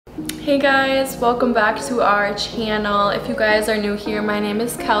Hey guys, welcome back to our channel. If you guys are new here, my name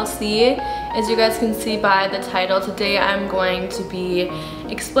is Kelsey. As you guys can see by the title, today I'm going to be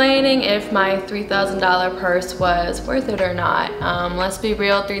explaining if my $3,000 purse was worth it or not. Let's be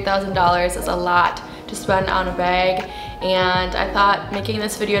real, $3,000 is a lot to spend on a bag, and I thought making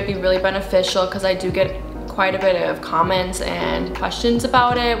this video would be really beneficial because I do get quite a bit of comments and questions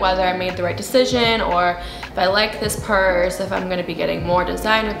about it, whether I made the right decision or if I like this purse, if I'm going to be getting more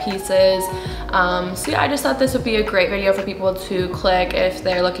designer pieces. So yeah, I just thought this would be a great video for people to click if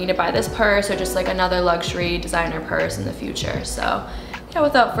they're looking to buy this purse or just like another luxury designer purse in the future. So yeah,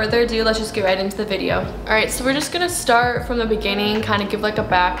 without further ado, let's just get right into the video. Alright, so we're just gonna start from the beginning, kind of give like a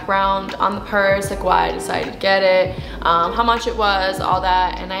background on the purse, like why I decided to get it, how much it was, all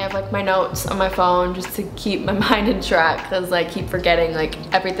that, and I have like my notes on my phone just to keep my mind in track because I keep forgetting like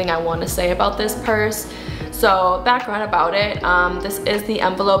everything I want to say about this purse. So background about it, this is the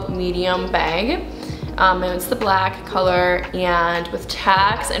Envelope medium bag. And it's the black color, and with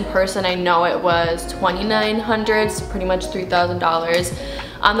tax in person I know it was $2,900, so pretty much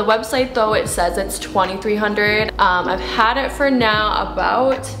 $3,000. On the website though it says it's $2,300. I've had it for now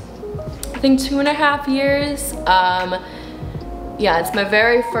about I think 2.5 years. Yeah, it's my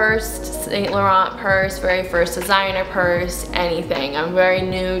very first Saint Laurent purse, very first designer purse, anything. I'm very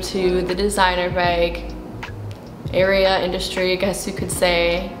new to the designer bag area industry, I guess you could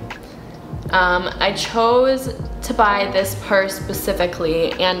say. I chose to buy this purse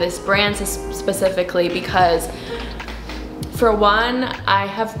specifically and this brand specifically because, for one, I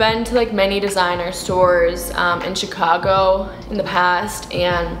have been to like many designer stores in Chicago in the past,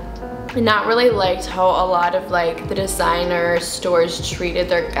 and not really liked how a lot of like the designer stores treated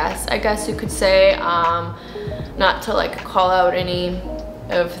their guests, I guess you could say. Not to like call out any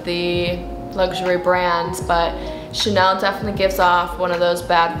of the luxury brands, but Chanel definitely gives off one of those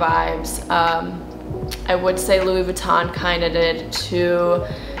bad vibes. I would say Louis Vuitton kind of did too.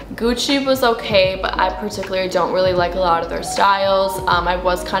 Gucci was okay, but I particularly don't really like a lot of their styles. I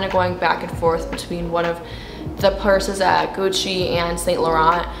was kind of going back and forth between one of the purses at Gucci and Saint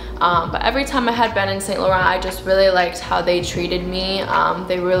Laurent. But every time I had been in Saint Laurent, I just really liked how they treated me.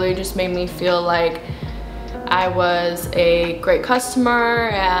 They really just made me feel like I was a great customer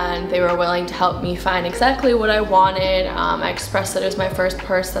and they were willing to help me find exactly what I wanted. I expressed that it was my first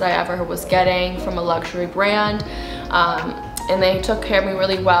purse that I ever was getting from a luxury brand, and they took care of me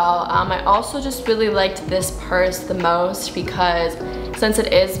really well. I also just really liked this purse the most because since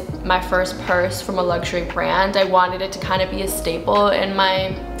it is my first purse from a luxury brand, I wanted it to kind of be a staple in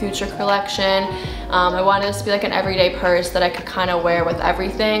my future collection. I wanted this to be like an everyday purse that I could kind of wear with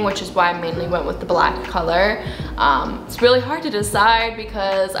everything, which is why I mainly went with the black color. It's really hard to decide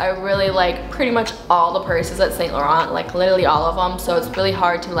because I really like pretty much all the purses at Saint Laurent, like literally all of them, so it's really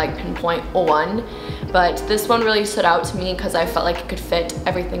hard to like pinpoint one. But this one really stood out to me because I felt like it could fit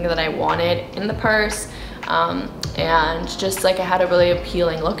everything that I wanted in the purse. And just like it had a really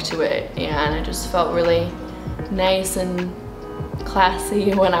appealing look to it, and I just felt really nice and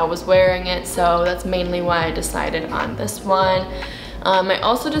classy when I was wearing it, so that's mainly why I decided on this one. I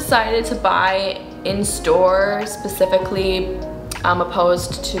also decided to buy in store specifically,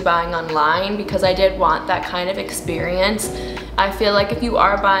 opposed to buying online, because I did want that kind of experience. I feel like if you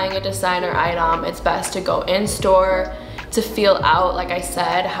are buying a designer item, it's best to go in store to feel out, like I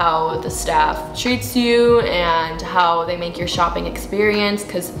said, how the staff treats you and how they make your shopping experience,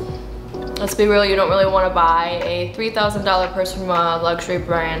 because let's be real, you don't really want to buy a $3,000 purse from a luxury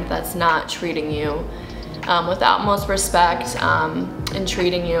brand that's not treating you with the utmost respect and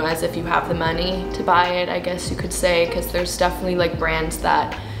treating you as if you have the money to buy it, I guess you could say, because there's definitely like brands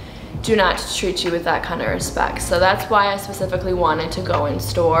that do not treat you with that kind of respect. So that's why I specifically wanted to go in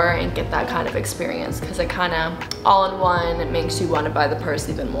store and get that kind of experience, because it kind of all in one, it makes you want to buy the purse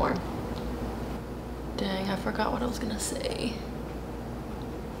even more. Dang, I forgot what I was gonna say.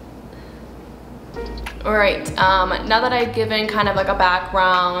 Alright, now that I've given kind of like a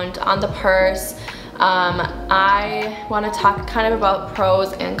background on the purse, I want to talk kind of about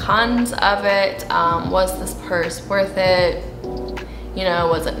pros and cons of it. Was this purse worth it? You know,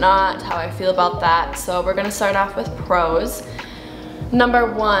 was it not? How I feel about that. So we're gonna start off with pros. Number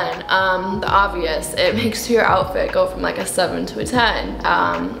one, the obvious, it makes your outfit go from like a 7 to a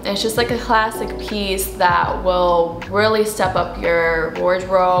 10. It's just like a classic piece that will really step up your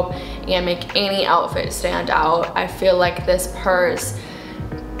wardrobe and make any outfit stand out. I feel like this purse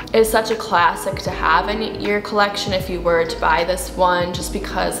is such a classic to have in your collection if you were to buy this one, just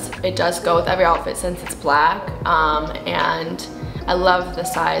because it does go with every outfit since it's black, and I love the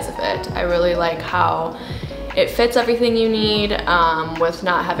size of it. I really like how it fits everything you need with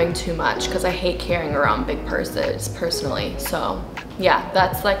not having too much, because I hate carrying around big purses personally. So yeah,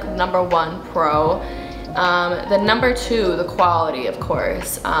 that's like number one pro. Then number two, the quality, of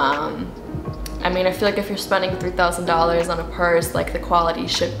course. I mean, I feel like if you're spending $3,000 on a purse, like the quality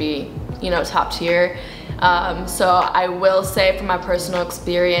should be, you know, top tier. So I will say from my personal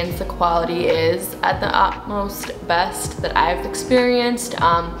experience, the quality is at the utmost best that I've experienced.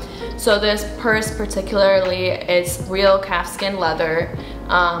 So this purse particularly is real calfskin leather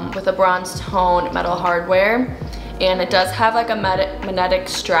with a bronze tone metal hardware. And it does have like a magnetic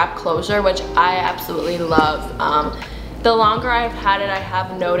strap closure, which I absolutely love. The longer I've had it, I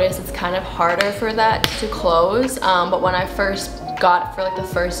have noticed it's kind of harder for that to close. But when I first got it for like the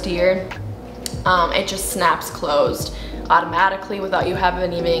first year, it just snaps closed automatically without you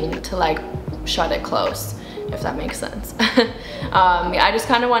having even to like shut it close, if that makes sense. Yeah, I just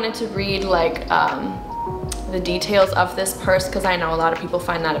kind of wanted to read like the details of this purse, because I know a lot of people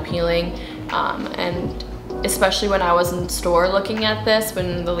find that appealing, and especially when I was in store looking at this,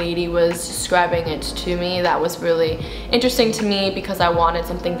 when the lady was describing it to me, that was really interesting to me, because I wanted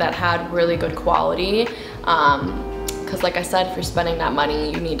something that had really good quality. Because like I said, if you're spending that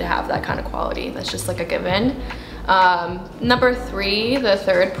money, you need to have that kind of quality. That's just like a given. Number three, the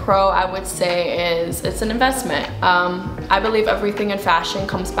third pro, I would say, is it's an investment. I believe everything in fashion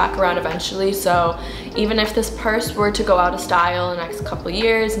comes back around eventually, so even if this purse were to go out of style in the next couple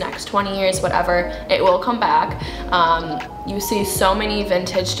years, next 20 years, whatever, it will come back. You see so many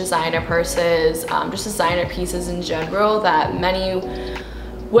vintage designer purses, just designer pieces in general, that many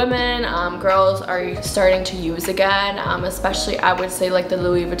women, girls are starting to use again, especially I would say like the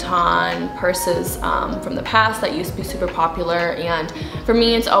Louis Vuitton purses from the past that used to be super popular. And for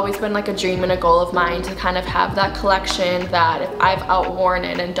me, it's always been like a dream and a goal of mine to kind of have that collection that if I've outworn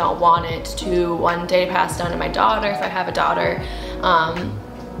it and don't want it, to one day pass down to my daughter if I have a daughter.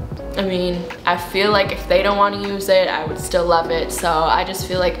 I mean, I feel like if they don't want to use it, I would still love it. So I just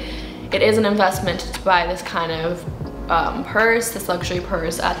feel like it is an investment to buy this kind of purse, this luxury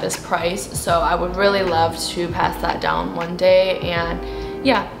purse at this price. So I would really love to pass that down one day. And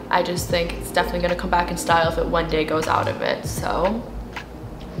yeah, I just think it's definitely going to come back in style if it one day goes out of it. So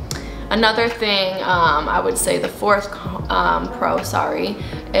another thing, I would say the fourth pro, sorry,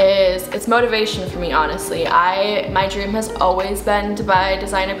 is it's motivation for me, honestly. My dream has always been to buy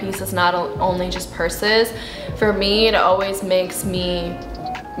designer pieces, not only just purses. For me, it always makes me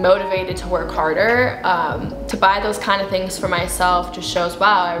motivated to work harder. To buy those kind of things for myself just shows,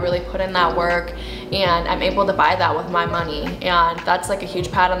 wow, I really put in that work and I'm able to buy that with my money. And that's like a huge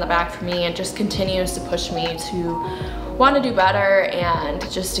pat on the back for me, and just continues to push me to want to do better and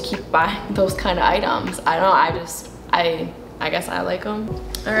just to keep buying those kind of items. I don't know, I guess I like them.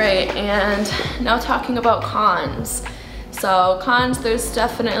 All right, and now talking about cons. So cons, there's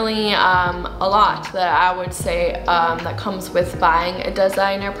definitely a lot that I would say that comes with buying a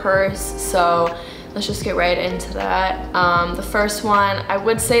designer purse. So let's just get right into that. The first one, I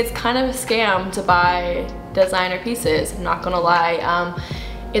would say it's kind of a scam to buy designer pieces, I'm not gonna lie.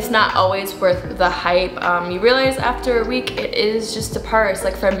 It's not always worth the hype. You realize after a week it is just a purse.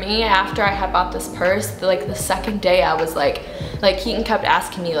 Like for me, after I had bought this purse, like the second day I was like Keaton kept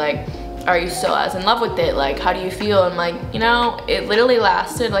asking me like, are you still as in love with it? Like, how do you feel? And like, you know, it literally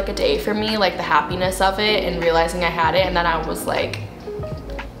lasted like a day for me, like the happiness of it and realizing I had it. And then I was like,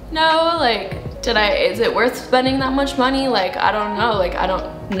 no, like, is it worth spending that much money? Like, I don't know. Like, I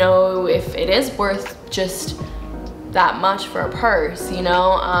don't know if it is worth just that much for a purse, you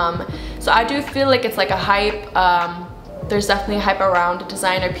know? So I do feel like it's like a hype. There's definitely a hype around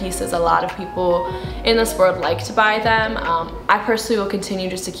designer pieces. A lot of people in this world like to buy them. I personally will continue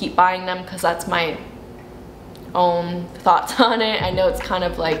just to keep buying them because that's my own thoughts on it. I know it's kind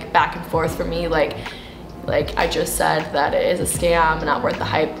of like back and forth for me. Like I just said that it is a scam and not worth the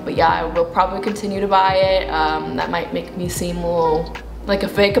hype. But yeah, I will probably continue to buy it. That might make me seem a little like a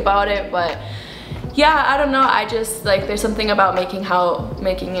fake about it, but yeah, I don't know. I just like, there's something about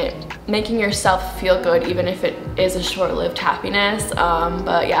making yourself feel good, even if it is a short-lived happiness.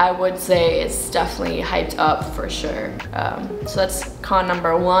 But yeah, I would say it's definitely hyped up for sure. So that's con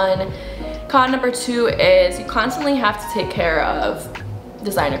number one. Con number two is you constantly have to take care of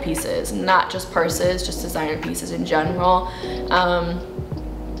designer pieces, not just purses, just designer pieces in general.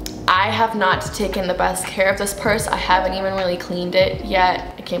 I have not taken the best care of this purse. I haven't even really cleaned it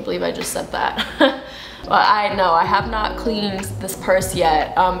yet. I can't believe I just said that. Well, I know I have not cleaned this purse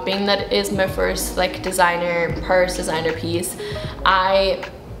yet. Being that it is my first like designer purse, designer piece, I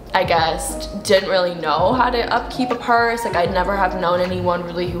guess didn't really know how to upkeep a purse. Like I never have known anyone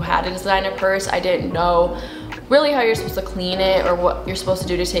really who had a designer purse. I didn't know really how you're supposed to clean it or what you're supposed to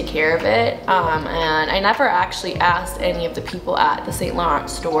do to take care of it. And I never actually asked any of the people at the St. Laurent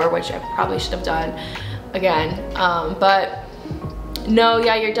store, which I probably should have done again. But no,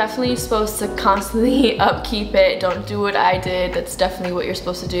 yeah, you're definitely supposed to constantly upkeep it. Don't do what I did. That's definitely what you're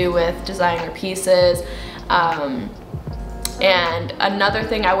supposed to do with designer pieces. And another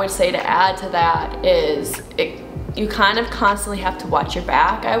thing I would say to add to that is you kind of constantly have to watch your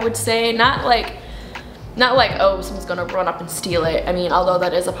back, I would say. Not like, oh, someone's gonna run up and steal it. I mean, although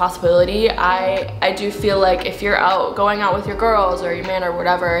that is a possibility, I do feel like if you're going out with your girls or your man or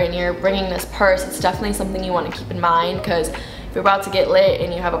whatever and you're bringing this purse, it's definitely something you want to keep in mind, because if you're about to get lit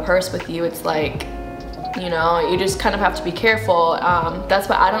and you have a purse with you, it's like, you know, you just kind of have to be careful. That's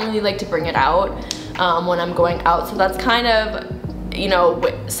why I don't really like to bring it out when I'm going out. So that's kind of, you know,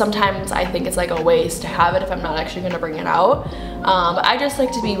 sometimes I think it's like a waste to have it if I'm not actually going to bring it out. But I just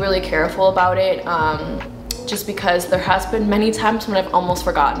like to be really careful about it, just because there has been many times when I've almost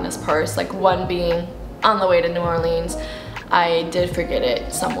forgotten this purse, like one being on the way to New Orleans. I did forget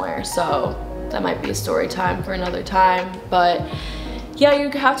it somewhere, so that might be a story time for another time. But yeah, you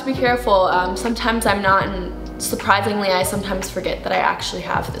have to be careful. Sometimes I'm not, and surprisingly I sometimes forget that I actually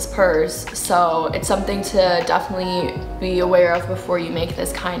have this purse, so it's something to definitely be aware of before you make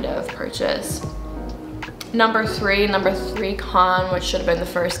this kind of purchase. Number three con, which should have been the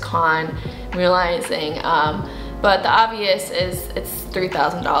first con, realizing, but the obvious is it's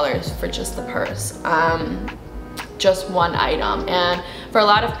 $3,000 for just the purse. Just one item, and for a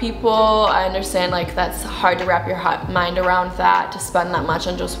lot of people, I understand like that's hard to wrap your mind around, that to spend that much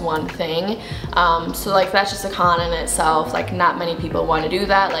on just one thing. So like that's just a con in itself. Like not many people want to do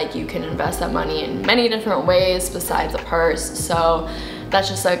that. Like you can invest that money in many different ways besides a purse, so that's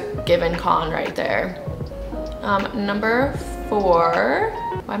just a given con right there. Number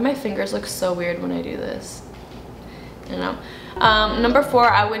 4, why my fingers look so weird when I do this? I don't know. Number 4,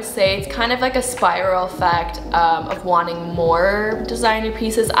 I would say it's kind of like a spiral effect of wanting more designer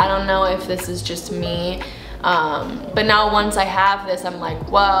pieces. I don't know if this is just me, but now once I have this, I'm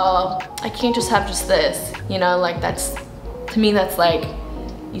like, well, I can't just have just this, you know, like that's, to me that's like,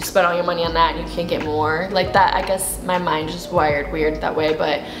 you spend all your money on that and you can't get more. Like that, I guess my mind is just wired weird that way,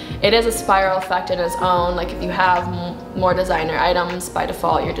 but it is a spiral effect in its own. Like if you have more designer items, by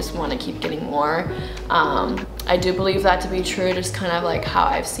default, you just want to keep getting more. I do believe that to be true, just kind of like how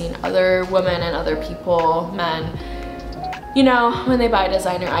I've seen other women and other people, men, you know, when they buy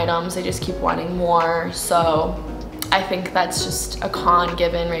designer items, they just keep wanting more. So I think that's just a con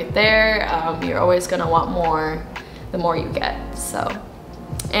given right there. You're always gonna want more the more you get, so.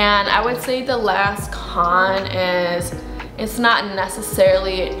 And I would say the last con is it's not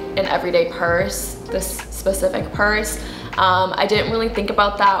necessarily an everyday purse, this specific purse. I didn't really think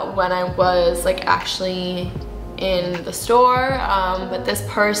about that when I was like actually in the store, but this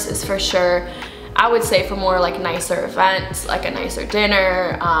purse is for sure, I would say, for more like nicer events, like a nicer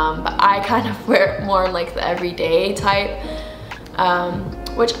dinner, but I kind of wear it more like the everyday type,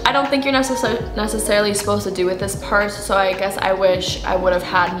 which I don't think you're necessarily supposed to do with this purse. So I guess I wish I would have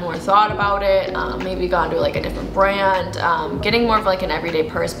had more thought about it, maybe gone to like a different brand, getting more of like an everyday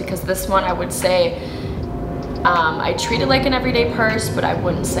purse, because this one I would say I treat it like an everyday purse, but I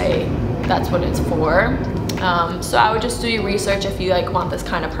wouldn't say that's what it's for. So I would just do your research if you like want this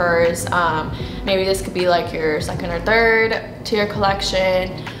kind of purse. Maybe this could be like your second or third to your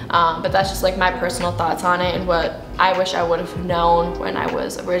collection, but that's just like my personal thoughts on it and what I wish I would have known when I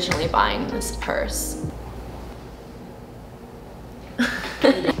was originally buying this purse.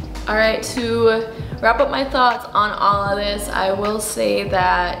 Alright, to wrap up my thoughts on all of this, I will say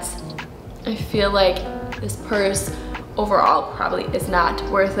that I feel like this purse overall probably is not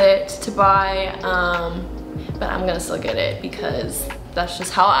worth it to buy, but I'm gonna still get it because that's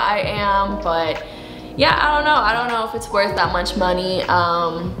just how I am. But yeah, I don't know if it's worth that much money,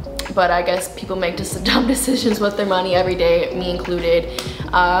 but I guess people make just dumb decisions with their money every day, me included.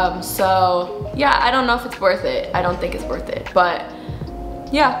 So yeah, I don't know if it's worth it. I don't think it's worth it, but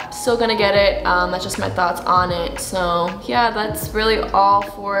yeah, still gonna get it. That's just my thoughts on it. So yeah, that's really all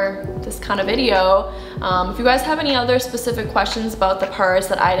for this kind of video. If you guys have any other specific questions about the purse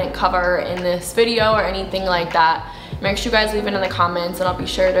that I didn't cover in this video or anything like that, make sure you guys leave it in the comments and I'll be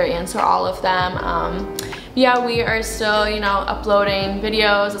sure to answer all of them. Yeah, we are still, you know, uploading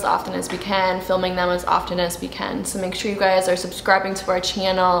videos as often as we can, filming them as often as we can. So make sure you guys are subscribing to our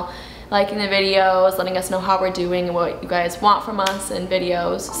channel, liking the videos, letting us know how we're doing and what you guys want from us in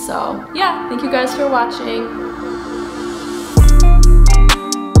videos. So yeah, thank you guys for watching.